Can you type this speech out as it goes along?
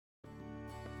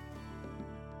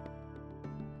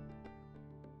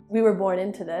we were born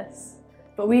into this,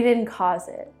 but we didn't cause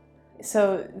it.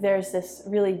 So there's this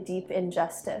really deep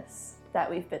injustice that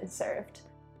we've been served.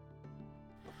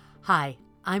 Hi,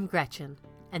 I'm Gretchen,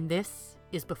 and this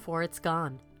is Before It's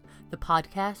Gone, the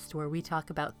podcast where we talk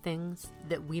about things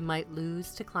that we might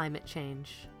lose to climate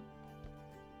change.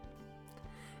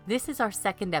 This is our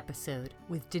second episode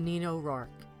with Deneen O'Rourke,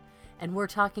 and we're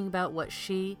talking about what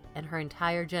she and her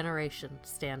entire generation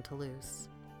stand to lose.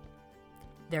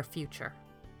 Their future.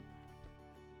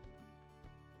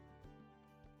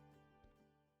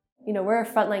 You know, we're a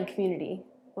frontline community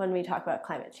when we talk about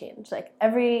climate change. Like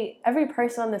every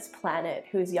person on this planet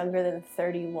who's younger than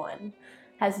 31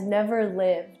 has never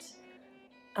lived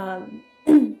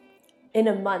in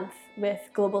a month with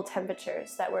global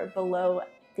temperatures that were below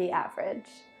the average.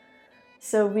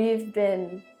 So we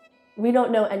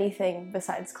don't know anything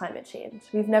besides climate change.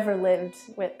 We've never lived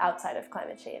outside of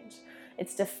climate change.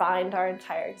 It's defined our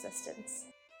entire existence.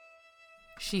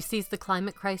 She sees the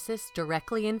climate crisis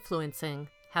directly influencing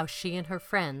how she and her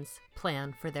friends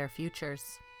plan for their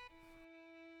futures.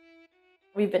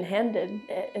 We've been handed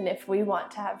it, and if we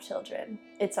want to have children,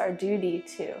 it's our duty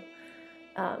to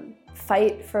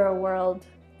fight for a world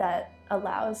that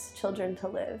allows children to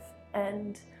live.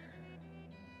 And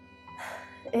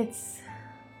it's,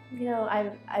 you know,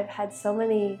 I've had so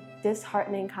many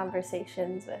disheartening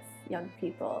conversations with young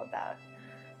people about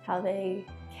how they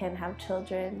can't have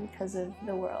children because of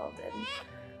the world, and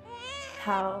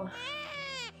how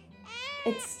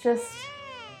it's just,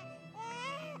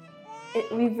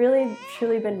 we've really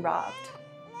truly been robbed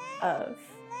of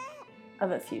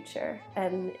a future.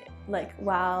 And like,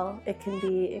 while it can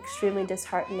be extremely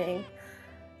disheartening,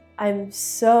 I'm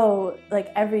so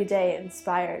every day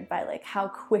inspired by how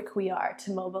quick we are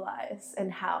to mobilize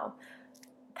and how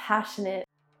passionate.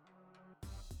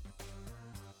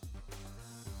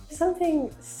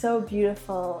 Something so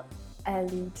beautiful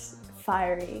and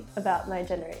fiery about my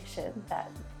generation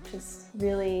that just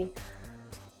really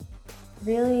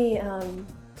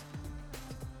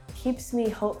keeps me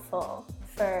hopeful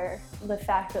for the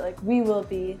fact that we will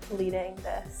be leading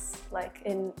this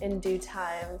in due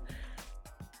time.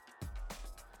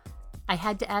 I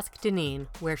had to ask Deneen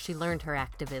where she learned her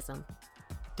activism.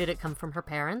 Did it come from her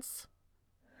parents?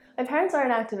 My parents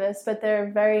aren't activists, but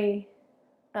they're very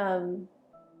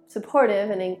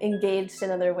supportive and engaged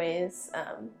in other ways.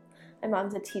 My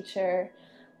mom's a teacher,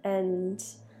 and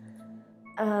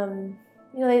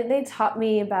they taught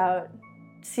me about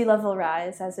sea level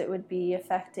rise as it would be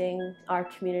affecting our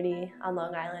community on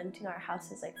Long Island. Our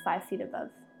house is 5 feet above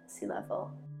sea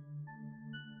level.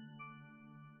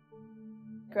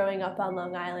 Growing up on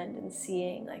Long Island and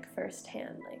seeing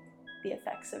firsthand the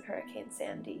effects of Hurricane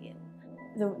Sandy,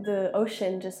 and the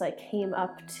ocean just came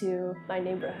up to my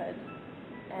neighborhood,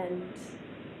 and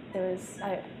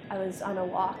I was on a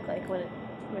walk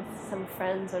with some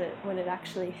friends when it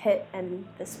actually hit, and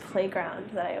this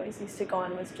playground that I always used to go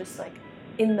on was just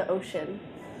in the ocean.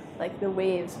 The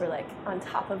waves were on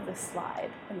top of the slide,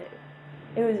 and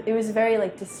it was a very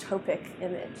dystopic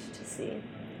image to see.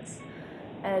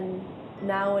 And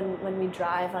now when we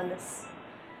drive on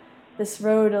this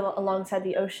road alongside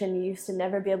the ocean, you used to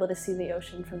never be able to see the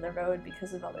ocean from the road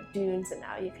because of all the dunes, and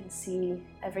now you can see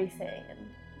everything, and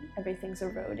everything's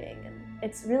eroding, and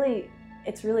it's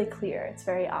really clear. It's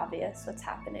very obvious what's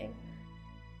happening.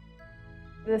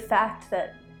 The fact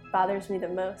that bothers me the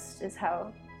most is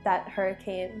how that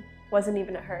hurricane wasn't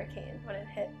even a hurricane when it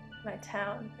hit my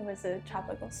town. It was a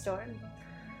tropical storm.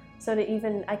 So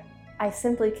I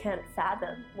simply can't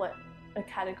fathom what a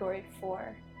Category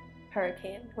 4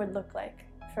 hurricane would look like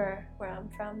for where I'm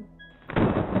from.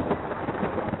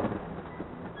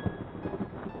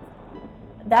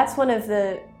 That's one of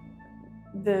the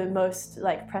most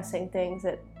pressing things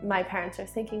that my parents are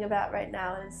thinking about right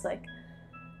now is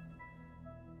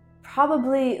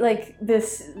probably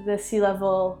the sea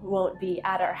level won't be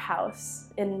at our house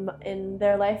in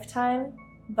their lifetime,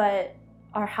 but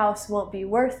our house won't be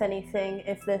worth anything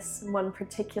if this one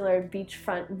particular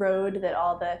beachfront road that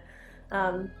all the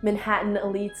Manhattan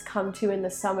elites come to in the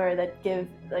summer, that give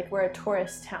we're a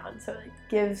tourist town, so it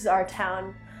gives our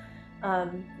town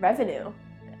revenue.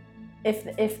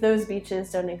 If those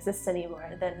beaches don't exist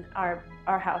anymore, then our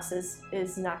house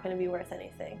is not going to be worth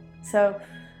anything. So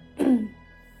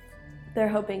they're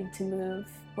hoping to move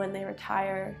when they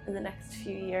retire in the next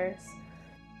few years.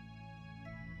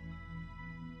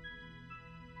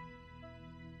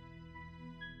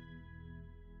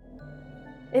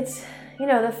 It's,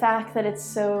 the fact that it's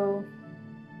so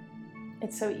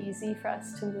easy for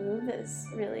us to move is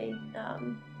really,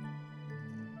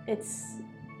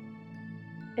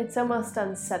 it's almost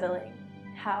unsettling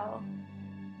how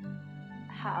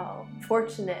how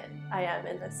fortunate I am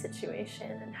in this situation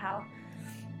and how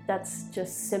that's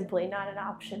just simply not an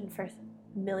option for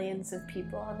millions of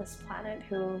people on this planet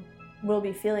who will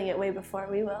be feeling it way before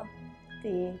we will.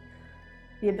 The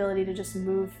ability to just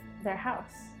move their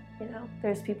house.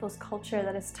 There's people's culture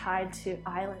that is tied to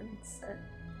islands that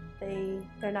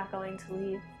they're not going to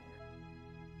leave.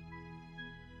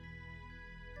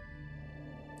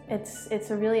 It's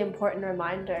a really important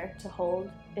reminder to hold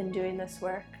in doing this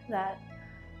work that,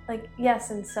 like,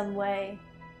 yes, in some way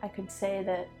I could say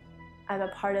that I'm a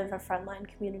part of a frontline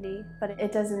community, but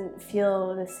it doesn't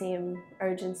feel the same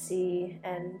urgency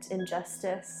and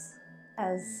injustice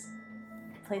as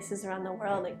places around the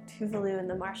world, like Tuvalu and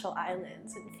the Marshall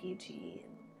Islands and Fiji,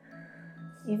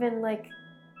 and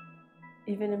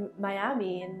even in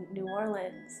Miami and New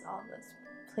Orleans, all those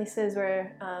places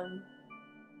where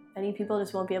many people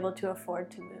just won't be able to afford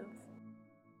to move.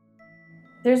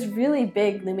 There's really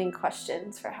big looming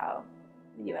questions for how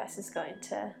the US is going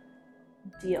to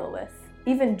deal with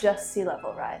even just sea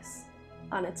level rise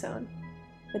on its own,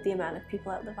 with the amount of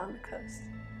people that live on the coast.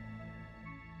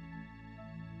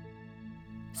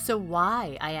 So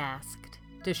why, I asked,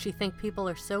 does she think people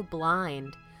are so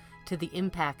blind to the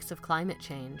impacts of climate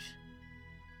change?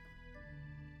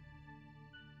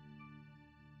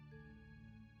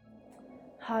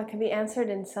 It can be answered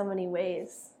in so many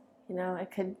ways.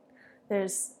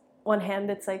 There's one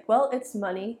hand, it's like, well, it's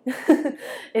money.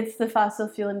 It's the fossil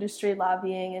fuel industry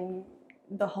lobbying, and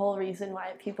the whole reason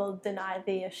why people deny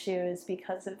the issue is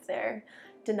because of their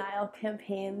denial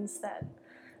campaigns that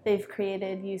they've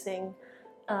created using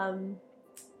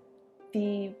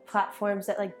the platforms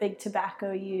that like Big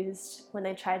Tobacco used when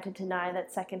they tried to deny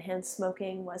that secondhand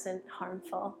smoking wasn't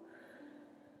harmful.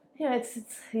 It's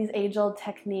these age-old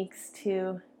techniques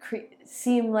to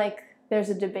seem like there's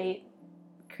a debate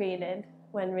created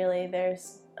when really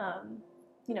there's,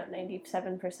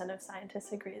 97% of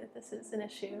scientists agree that this is an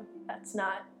issue. That's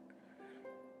not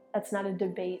a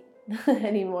debate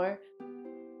anymore.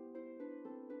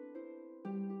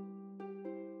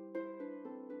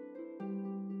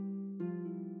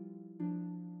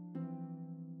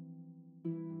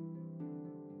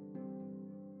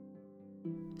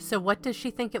 So what does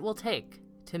she think it will take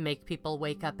to make people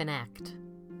wake up and act?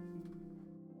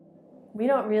 We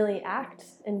don't really act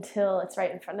until it's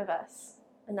right in front of us.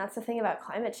 And that's the thing about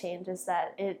climate change, is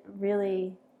that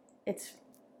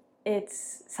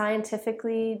it's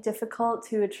scientifically difficult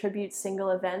to attribute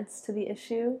single events to the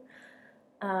issue,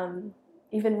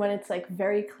 even when it's like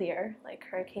very clear, like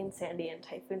Hurricane Sandy and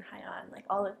Typhoon Haiyan, like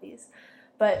all of these.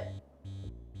 But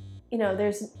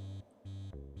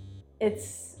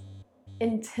it's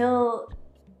until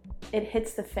it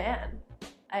hits the fan,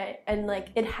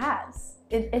 it has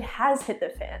hit the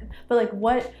fan. But like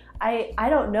what, I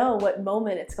don't know what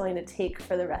moment it's going to take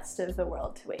for the rest of the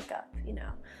world to wake up,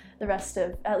 the rest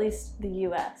of at least the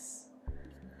US.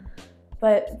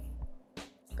 But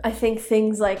I think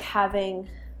things like having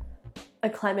a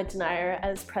climate denier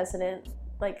as president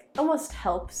like almost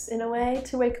helps in a way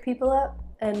to wake people up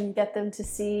and get them to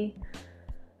see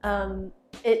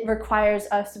it requires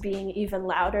us being even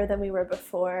louder than we were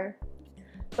before.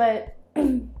 But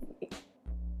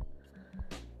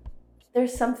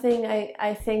there's something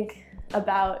I think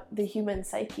about the human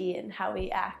psyche and how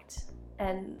we act,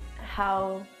 and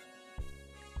how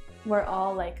we're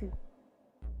all, like,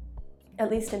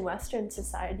 at least in Western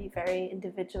society, very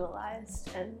individualized,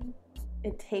 and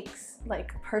it takes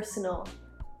like personal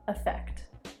effect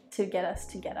to get us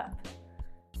to get up.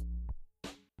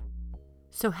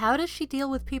 So how does she deal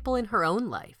with people in her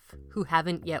own life who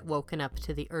haven't yet woken up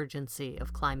to the urgency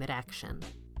of climate action?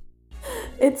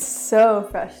 It's so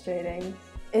frustrating.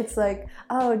 It's like,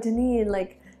 oh, Deneen,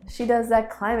 like, she does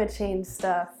that climate change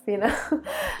stuff,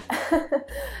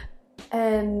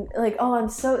 and like, oh,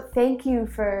 thank you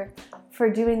for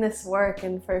doing this work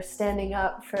and for standing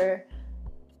up for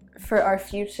our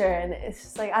future. And it's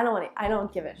just like, I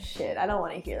don't give a shit. I don't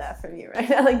want to hear that from you right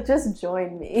now. Like, just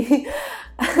join me.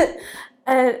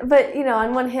 But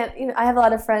on one hand, I have a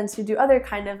lot of friends who do other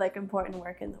kind of like important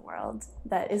work in the world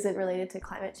that isn't related to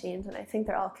climate change, and I think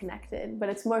they're all connected. But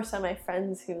it's more so my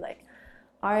friends who like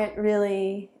aren't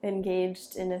really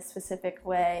engaged in a specific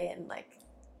way and like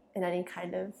in any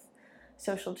kind of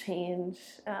social change.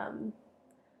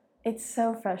 It's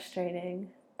so frustrating,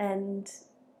 and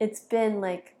it's been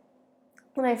like,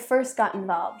 when I first got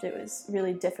involved, it was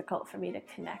really difficult for me to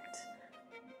connect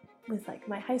with like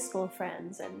my high school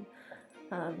friends and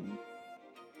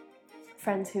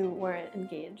friends who weren't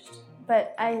engaged.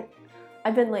 But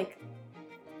I've been like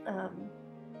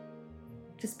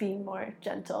just being more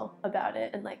gentle about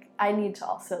it. And like, I need to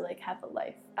also like have a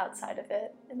life outside of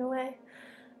it in a way.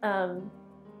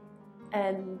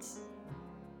 And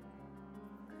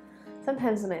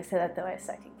sometimes when I say that though, I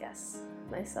second guess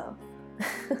myself.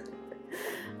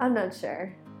 I'm not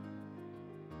sure.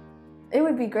 It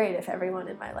would be great if everyone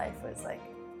in my life was like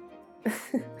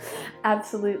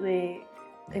absolutely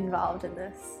involved in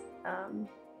this.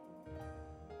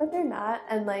 But they're not,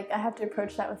 and like I have to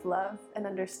approach that with love and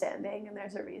understanding, and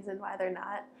there's a reason why they're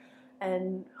not,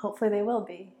 and hopefully they will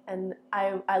be. And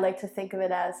I like to think of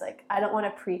it as like, I don't want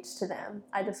to preach to them.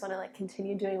 I just want to like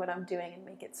continue doing what I'm doing and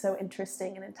make it so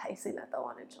interesting and enticing that they'll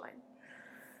want to join.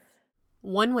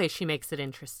 One way she makes it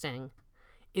interesting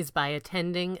is by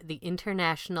attending the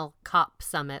International COP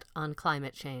Summit on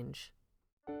Climate Change.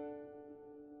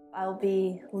 I'll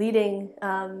be leading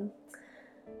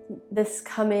this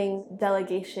coming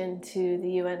delegation to the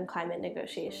UN climate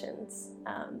negotiations.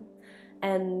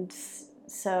 And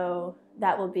so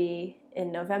that will be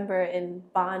in November in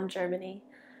Bonn, Germany.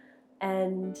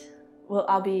 And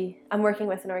I'm working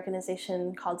with an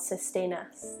organization called Sustain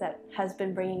Us that has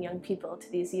been bringing young people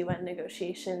to these UN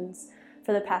negotiations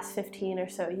for the past 15 or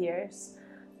so years,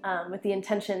 with the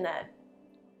intention that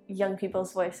young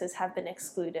people's voices have been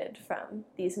excluded from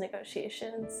these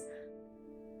negotiations.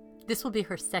 This will be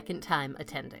her second time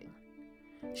attending.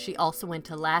 She also went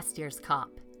to last year's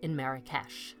COP in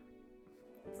Marrakesh.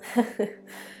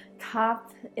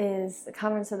 COP is the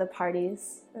Conference of the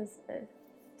Parties, as it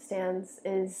stands,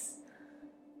 is,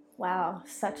 wow,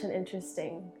 such an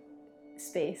interesting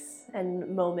space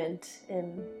and moment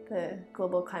in the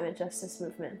global climate justice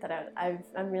movement that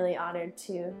I'm really honored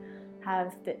to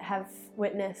have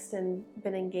witnessed and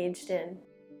been engaged in.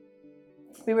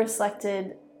 We were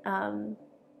selected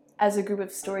as a group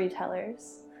of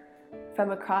storytellers from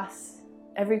across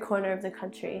every corner of the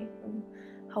country, from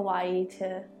Hawaii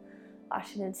to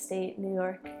Washington State, New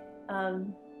York.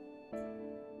 And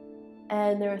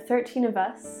there were 13 of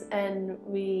us, and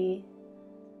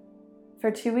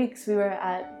for 2 weeks we were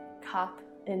at COP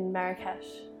in Marrakesh,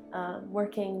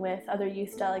 working with other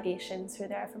youth delegations who are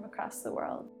there from across the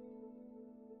world.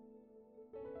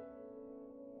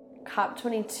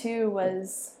 COP22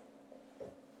 was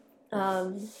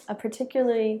a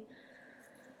particularly,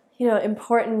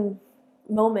 important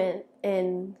moment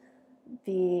in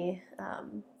the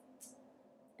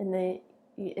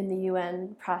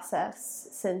UN process,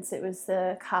 since it was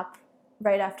the COP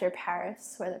right after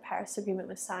Paris, where the Paris Agreement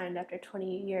was signed after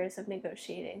 20 years of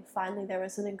negotiating. Finally, there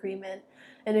was an agreement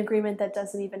that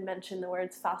doesn't even mention the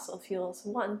words fossil fuels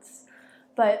once,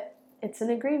 but it's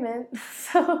an agreement.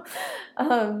 So,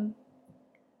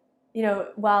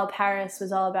 while Paris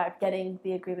was all about getting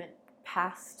the agreement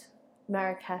passed,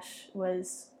 Marrakesh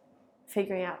was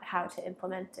figuring out how to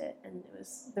implement it, and it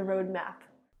was the roadmap.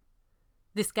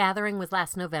 This gathering was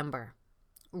last November,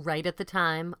 right at the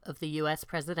time of the U.S.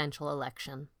 presidential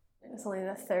election. It was only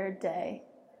the third day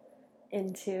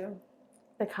into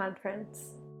the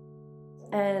conference.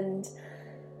 And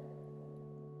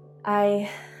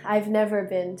I've never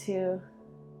been to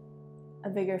a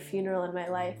bigger funeral in my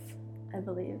life, I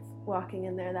believe, walking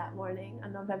in there that morning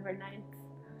on November 9th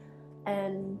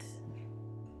and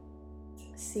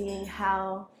seeing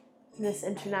how this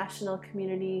international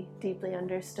community deeply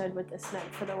understood what this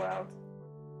meant for the world.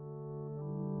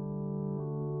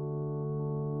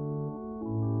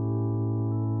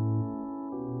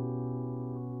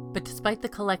 But despite the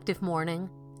collective mourning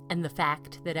and the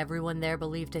fact that everyone there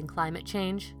believed in climate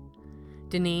change,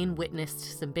 Deneen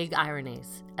witnessed some big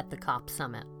ironies at the COP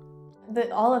summit.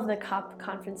 All of the COP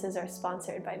conferences are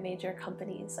sponsored by major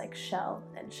companies like Shell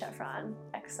and Chevron,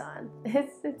 Exxon.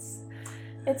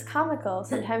 It's comical.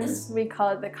 Sometimes we call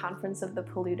it the Conference of the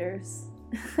Polluters,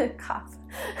 COP.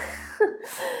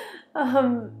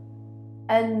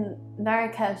 And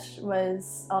Marrakesh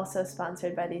was also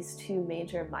sponsored by these two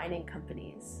major mining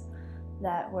companies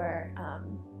that were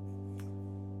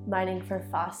mining for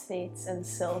phosphates and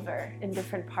silver in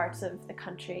different parts of the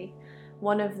country.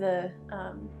 One of the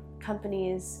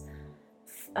companies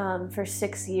for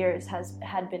 6 years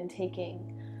had been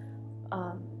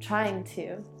trying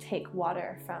to take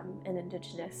water from an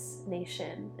indigenous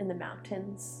nation in the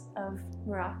mountains of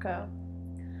Morocco,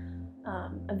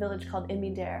 a village called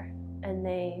Imidair, and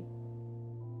they,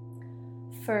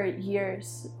 for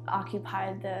years,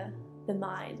 occupied the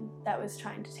mine that was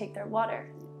trying to take their water.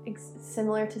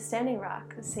 Similar to Standing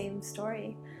Rock, the same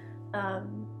story.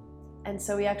 And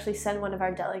so we actually sent one of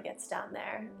our delegates down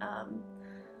there.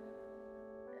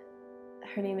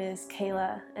 Her name is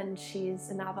Kayla, and she's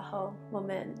a Navajo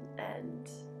woman, and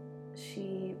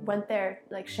she went there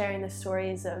like sharing the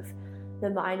stories of the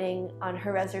mining on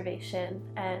her reservation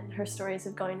and her stories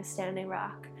of going to Standing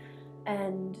Rock,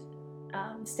 and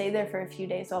stayed there for a few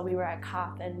days while we were at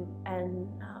COP. And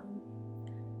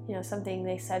something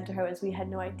they said to her was, we had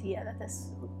no idea that this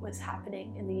was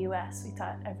happening in the US. We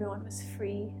thought everyone was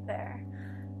free there.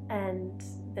 And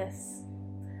this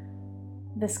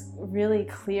really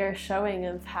clear showing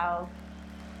of how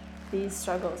these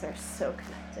struggles are so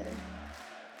connected.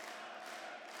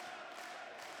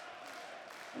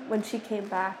 When she came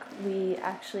back, we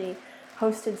actually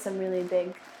hosted some really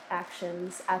big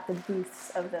actions at the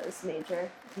booths of those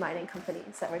major mining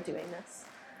companies that were doing this.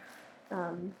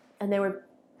 And there were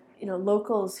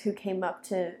locals who came up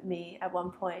to me at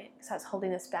one point, because I was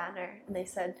holding this banner, and they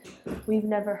said, we've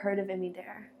never heard of Imi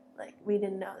Dare. Like, we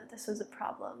didn't know that this was a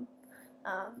problem.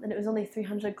 And it was only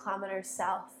 300 kilometers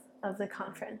south of the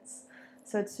conference.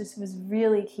 So it was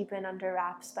really keeping under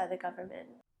wraps by the government.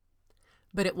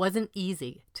 But it wasn't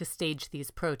easy to stage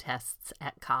these protests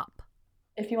at COP.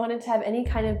 If you wanted to have any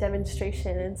kind of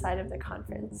demonstration inside of the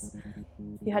conference,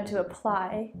 you had to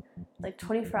apply like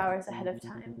 24 hours ahead of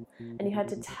time. And you had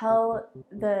to tell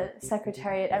the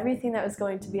secretariat everything that was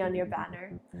going to be on your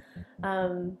banner.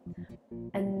 And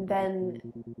then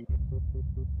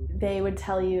they would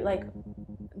tell you,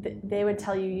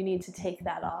 you need to take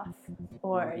that off,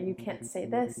 or you can't say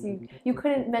this. You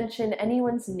couldn't mention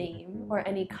anyone's name or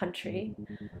any country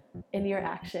in your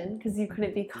action because you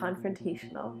couldn't be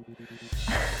confrontational.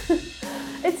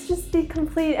 It's just the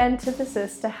complete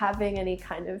antithesis to having any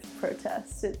kind of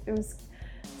protest. It was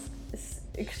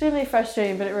extremely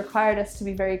frustrating, but it required us to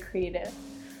be very creative.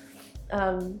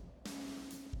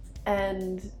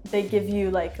 And they give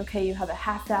you okay, you have a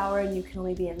half hour and you can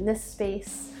only be in this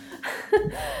space.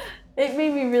 It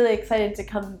made me really excited to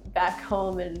come back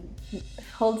home and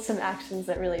hold some actions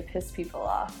that really piss people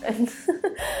off. And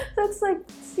that's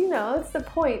that's the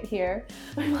point here.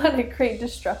 We want to create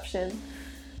disruption.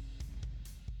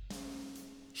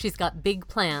 She's got big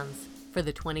plans for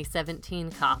the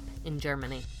 2017 COP in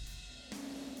Germany.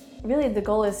 Really, the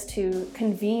goal is to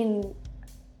convene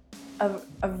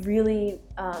a really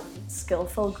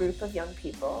skillful group of young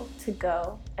people to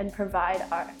go and provide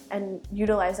and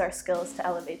utilize our skills to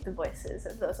elevate the voices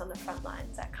of those on the front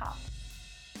lines at COP.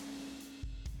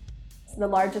 The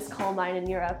largest coal mine in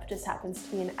Europe just happens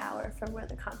to be an hour from where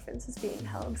the conference is being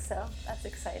held, so that's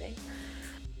exciting.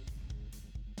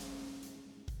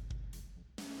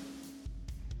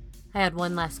 I had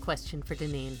one last question for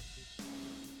Deneen.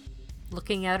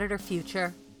 Looking out at her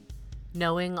future,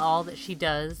 knowing all that she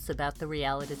does about the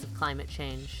realities of climate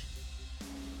change,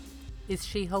 is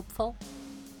she hopeful?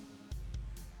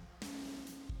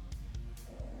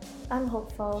 I'm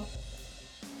hopeful.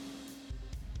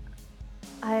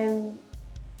 I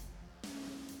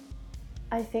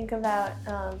think about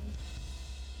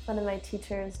one of my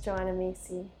teachers, Joanna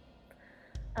Macy,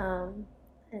 and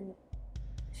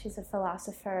she's a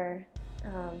philosopher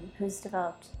who's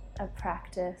developed a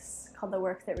practice called the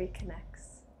work that reconnects.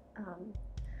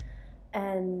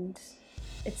 And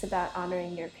it's about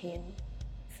honoring your pain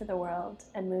for the world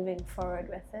and moving forward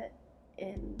with it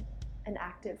in an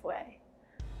active way.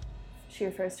 She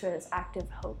refers to it as active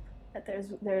hope, that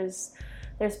there's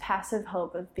passive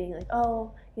hope of being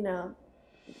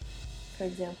for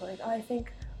example, I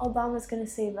think Obama's going to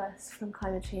save us from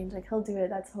climate change, he'll do it,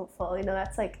 that's hopeful.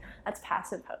 That's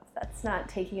passive hope. That's not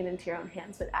taking it into your own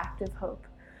hands. But active hope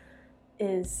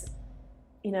is,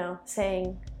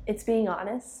 saying it's being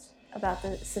honest about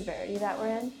the severity that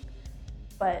we're in,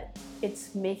 but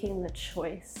it's making the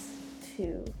choice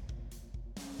to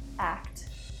act,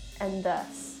 and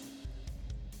thus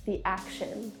the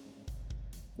action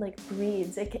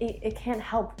breeds. It can't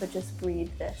help but just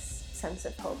breed this sense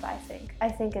of hope, I think. I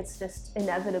think it's just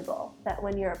inevitable that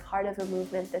when you're a part of a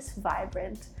movement this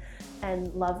vibrant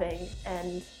and loving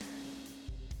and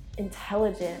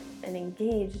intelligent and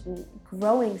engaged and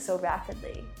growing so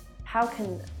rapidly, how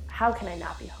can I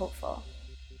not be hopeful?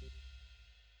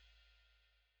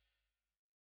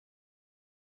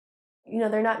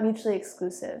 They're not mutually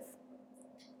exclusive.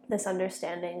 This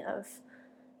understanding of,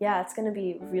 it's going to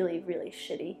be really, really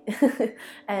shitty.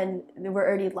 And we're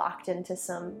already locked into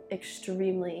some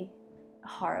extremely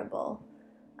horrible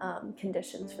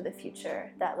conditions for the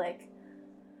future that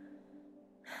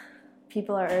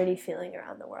people are already feeling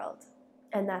around the world.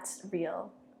 And that's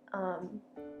real.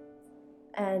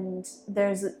 And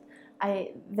there's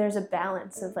a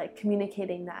balance of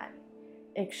communicating that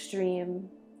extreme,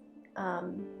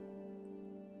 the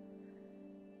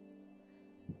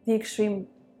extreme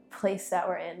place that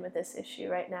we're in with this issue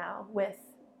right now, with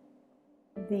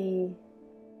the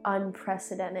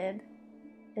unprecedented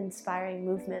inspiring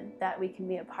movement that we can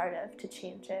be a part of to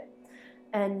change it.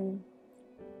 And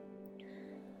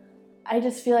I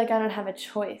just feel like I don't have a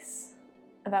choice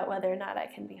about whether or not I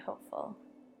can be hopeful.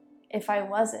 If I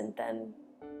wasn't, then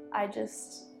I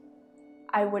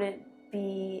wouldn't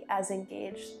be as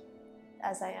engaged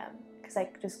as I am, because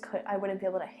I wouldn't be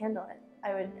able to handle it.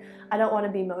 I don't want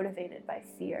to be motivated by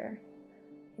fear.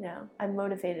 I'm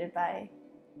motivated by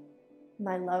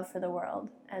my love for the world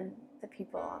and the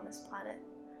people on this planet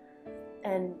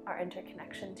and our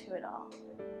interconnection to it all.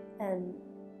 And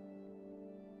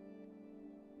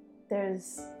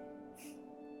there's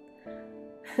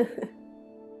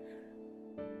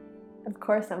of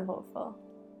course I'm hopeful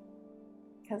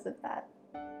because of that.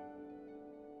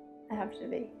 I have to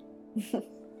be.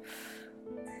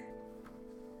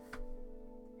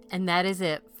 And that is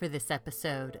it for this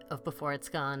episode of Before It's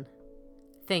Gone.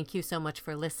 Thank you so much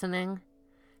for listening.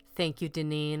 Thank you,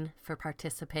 Deneen, for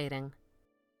participating.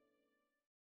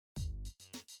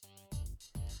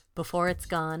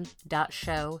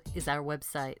 BeforeIt'sGone.show is our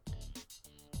website.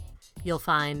 You'll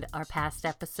find our past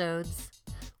episodes,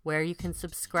 where you can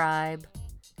subscribe,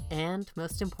 and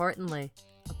most importantly,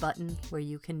 a button where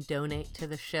you can donate to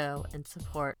the show and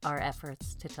support our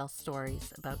efforts to tell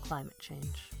stories about climate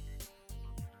change.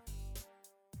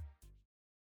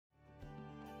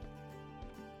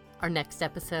 Our next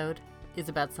episode is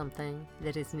about something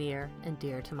that is near and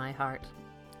dear to my heart: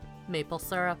 maple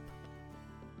syrup.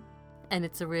 And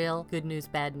it's a real good news,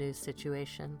 bad news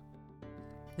situation.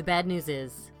 The bad news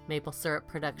is maple syrup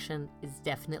production is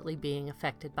definitely being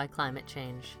affected by climate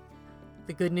change.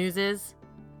 The good news is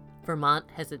Vermont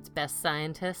has its best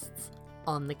scientists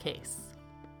on the case.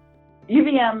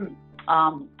 UVM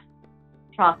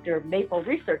Proctor Maple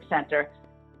Research Center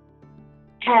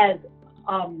has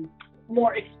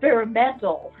more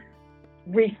experimental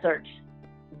research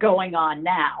going on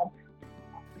now,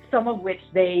 some of which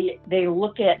they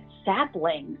look at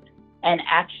saplings and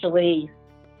actually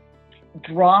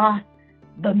draw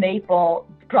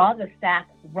the sap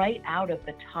right out of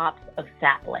the tops of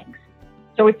saplings.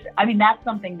 So that's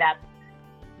something that's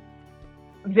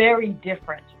very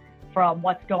different from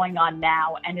what's going on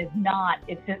now, and it's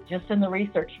just in the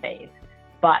research phase.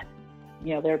 But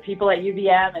there are people at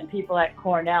UVM and people at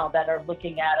Cornell that are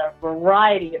looking at a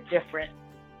variety of different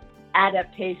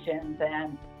adaptations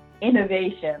and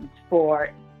innovations for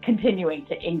continuing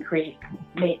to increase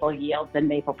maple yields and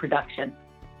maple production.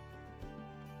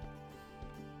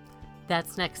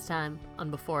 That's next time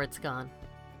on Before It's Gone.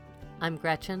 I'm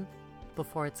Gretchen.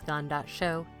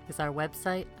 BeforeIt'sGone.show is our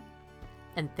website.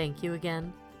 And thank you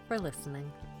again for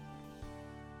listening.